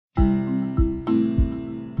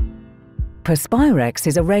Perspirex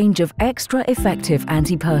is a range of extra effective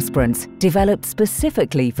antiperspirants developed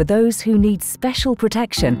specifically for those who need special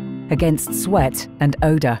protection against sweat and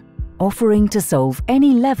odour, offering to solve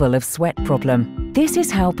any level of sweat problem. This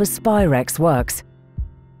is how Perspirex works.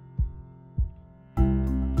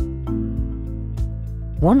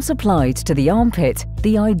 Once applied to the armpit,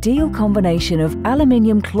 the ideal combination of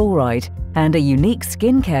aluminium chloride and a unique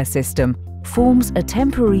skincare system forms a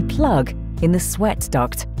temporary plug in the sweat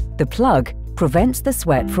duct. The plug prevents the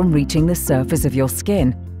sweat from reaching the surface of your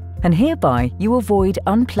skin, and hereby you avoid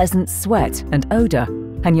unpleasant sweat and odour,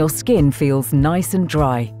 and your skin feels nice and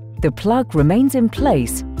dry. The plug remains in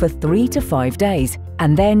place for 3 to 5 days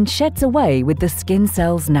and then sheds away with the skin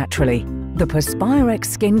cells naturally. The Perspirex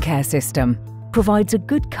skincare system provides a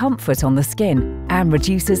good comfort on the skin and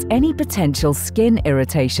reduces any potential skin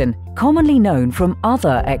irritation commonly known from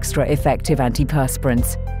other extra effective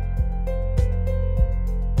antiperspirants.